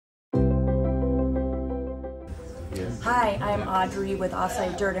Hi, I'm Audree with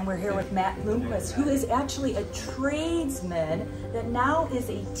OffSite Dirt, and we're here with Matt Bloomquist, who is actually a tradesman that now is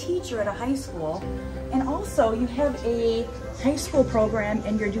a teacher at a high school. And also, you have a high school program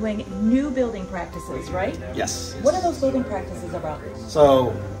and you're doing new building practices, right? Yes. What are those building practices about?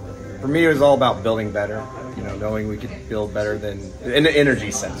 So, for me, it was all about building better. You know, knowing we could build better than in the energy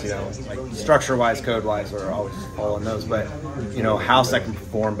sense. You know, like structure-wise, code-wise, we're always following those. But you know, house that can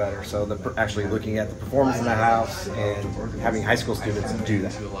perform better. So, actually looking at the performance in the house and having high school students do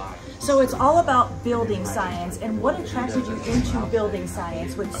that. So it's all about building science, and what attracted you into building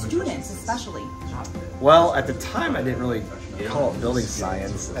science with students especially? Well, at the time I didn't really call it building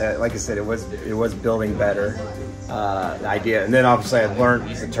science. Like I said, it was building better, the idea. And then obviously I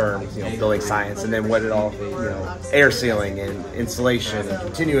learned the term, you know, building science, and then what it all, you know, air sealing and insulation and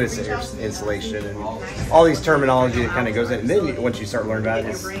continuous insulation and all these terminology that kind of goes in. And then once you start learning about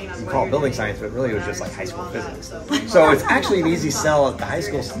it, you call it building science, but really it was just like high school physics. So it's actually an easy sell at the high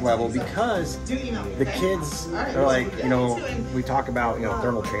school level because the kids are like, you know, we talk about, you know,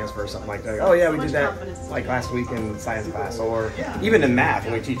 thermal transfer or something like that. Oh yeah, we did that like last week in science class, or even in math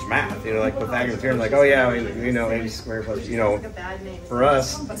when we teach math, you know, like Pythagorean theorem, like, oh yeah, you know, a squared plus, you know, for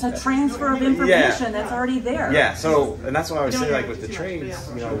us. It's a transfer of information that's already there. Yeah, so, and that's what I was saying, like with the trades,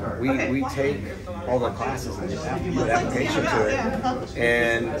 you know, we take all the classes and just put application to it.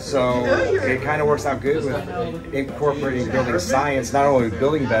 And so it kind of works out good with incorporating building science, not only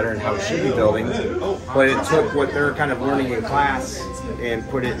building better and how we should be building, but it took what they're kind of learning in class and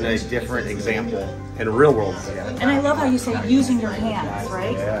put it in a different example in a real world. And I love how you say using your hands,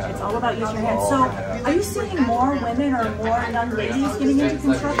 right? Yeah. It's all about using your hands. So are you seeing more women or more young ladies getting into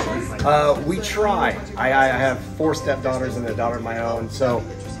construction? We try. I have 4 stepdaughters and a daughter of my own, so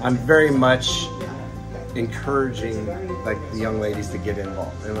I'm very much encouraging like the young ladies to get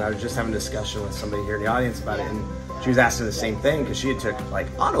involved. And I was just having a discussion with somebody here in the audience about it, and she was asking the same thing because she had took like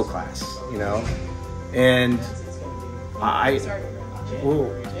auto class, you know, and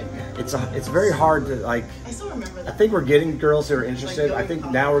it's very hard to like. I think we're getting girls who are interested. I think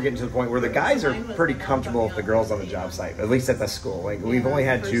now we're getting to the point where the guys are pretty comfortable with the girls on the job site, at least at the school. Like we've only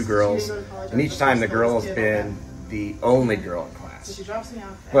had 2 girls, and each time the girl has been the only girl in class.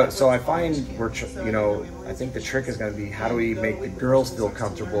 But so I find you know, I think the trick is going to be how do we make the girls feel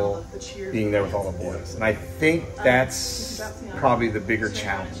comfortable being there with all the boys, and I think that's probably the bigger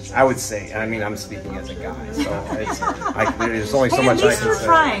challenge, I would say. I mean, I'm speaking as a guy, so it's like there's only so much I can say. At least you're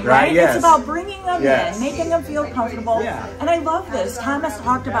trying, right? Yes. It's about bringing them Yes. in, making them feel comfortable. Yeah. And I love this. Thomas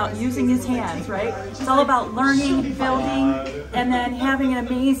talked about using his hands, right? It's all about learning, building, and then having an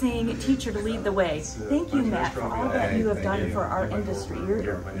amazing teacher to lead the way. Thank you, Matt, for all that you have done for our industry.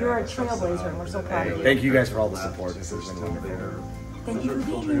 You're a trailblazer, and we're so proud of you. Thank you guys for all the support. This has been wonderful. Thank you for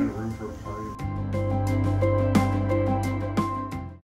being here.